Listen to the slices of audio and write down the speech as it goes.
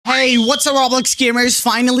Hey, what's up Roblox gamers?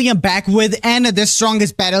 Finally I'm back with another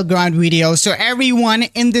Strongest Battleground video. So everyone,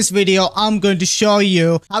 in this video I'm going to show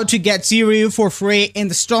you how to get Suiryu for free in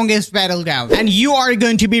the Strongest Battleground. And you are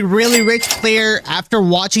going to be really rich player after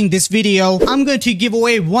watching this video. I'm going to give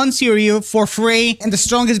away one Suiryu for free in the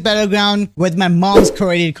Strongest Battleground with my mom's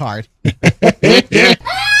credit card.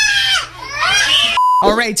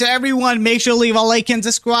 Alright, so everyone, make sure to leave a like and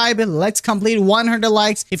subscribe. Let's complete 100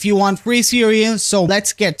 likes if you want free Suiryu. So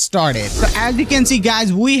let's get started. So as you can see,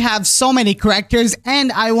 guys, we have so many characters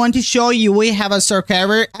and I want to show you we have a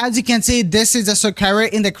subscriber. As you can see, this is a subscriber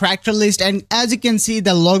in the character list, and as you can see,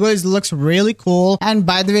 the logo looks really cool. And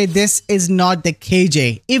by the way, this is not the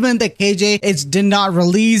KJ. Even the KJ did not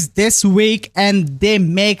release this week, and they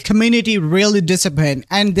make community really disappointed,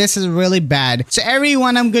 and this is really bad. So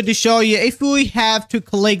everyone, I'm going to show you if we have to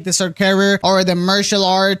collect the subscriber or the martial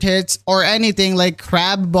artists or anything like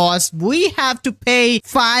crab boss, we have to pay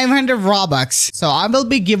 500 Robux. So I will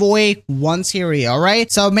be give away one series. All right,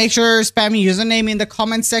 so make sure spam username in the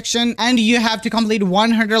comment section, and you have to complete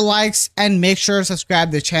 100 likes and make sure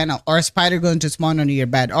subscribe the channel or a spider going to spawn on your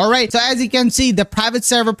bed. All right, so as you can see, the private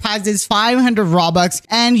server price is 500 Robux,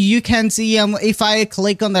 and you can see if I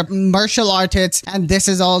click on the martial artists, and this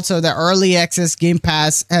is also the early access game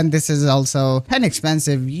pass, and this is also an expensive.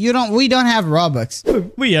 We don't have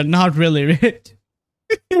Robux. We are not really rich.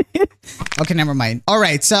 Okay, never mind. All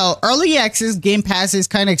right, so early access game pass is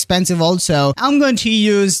kind of expensive also. I'm going to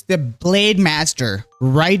use the Blade Master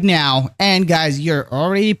right now. And guys, you're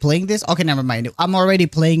already playing this? Okay, never mind. I'm already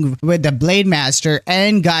playing with the Blade Master.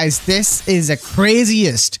 And guys, this is the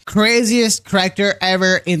craziest character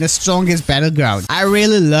ever in the Strongest Battleground. I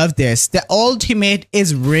really love this. The ultimate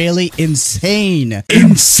is really insane.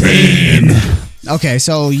 Okay,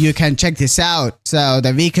 so you can check this out. So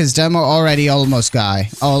the weakest demo already almost die.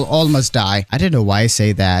 I don't know why I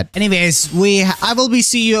say that. Anyways, I will be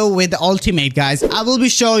see you with the ultimate, guys. I will be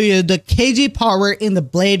showing you the KG power in the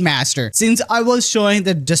Blade Master. Since I was showing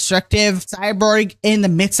the destructive cyborg in the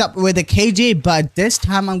mix up with the KG, but this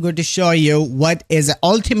time I'm going to show you what is the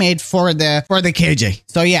ultimate for the KG.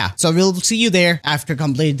 So yeah, so we'll see you there after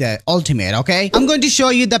complete the ultimate. Okay, I'm going to show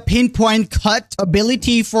you the pinpoint cut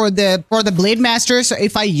ability for the Blade Master. So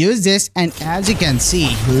if I use this, and as you can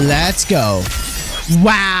see, let's go.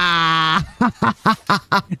 Wow.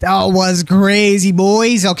 That was crazy,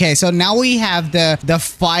 boys. Okay, so now we have the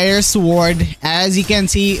fire sword. As you can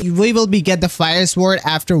see, we will get the fire sword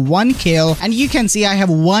after one kill, and you can see I have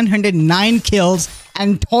 109 kills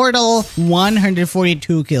and total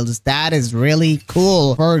 142 kills. That is really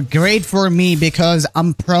cool, great for me, because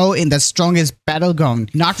I'm pro in the Strongest Battleground.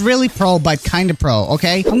 Not really pro, but kind of pro.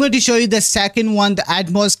 Okay, I'm going to show you the second one, the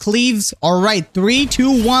Atmos Cleaves. All right, 3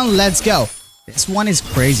 2 1, let's go. This one is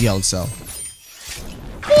crazy also.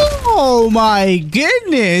 Oh my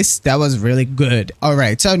goodness, that was really good. All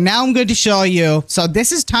right, so now I'm going to show you. So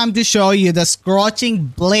this is time to show you the Scorching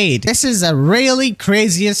Blade. This is a really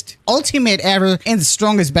craziest ultimate ever in the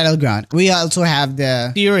Strongest Battleground. We also have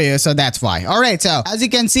the Suiryu, so that's why. All right, so as you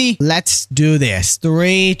can see, let's do this.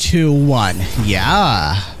 3 2 1.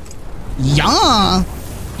 Yeah.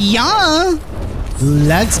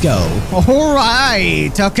 Let's go. All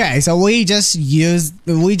right. Okay, so we just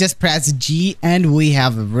press G and we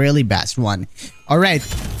have a really best one. All right.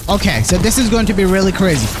 Okay, so this is going to be really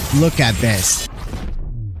crazy. Look at this.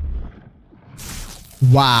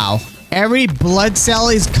 Wow. Every blood cell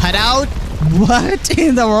is cut out. What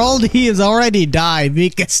in the world? He has already died.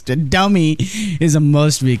 Weakest dummy is the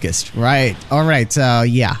most weakest. Right. All right. So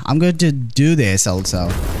yeah, I'm going to do this also.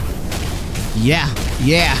 Yeah.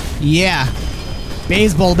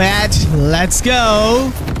 Baseball bat. Let's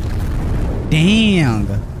go. Damn.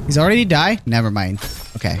 He's already died? Never mind.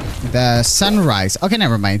 Okay. The sunrise. Okay,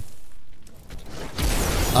 never mind.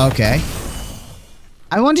 Okay.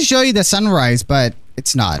 I want to show you the sunrise, but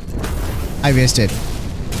it's not. I missed it.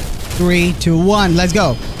 3 2 1. Let's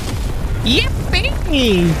go.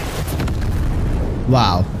 Yippee!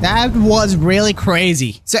 Wow, that was really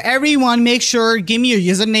crazy. So everyone, make sure give me your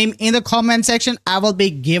username in the comment section. I will be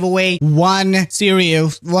give away one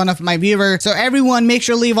Suiryu, one of my viewers. So everyone, make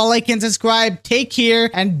sure leave a like and subscribe. Take care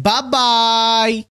and bye bye.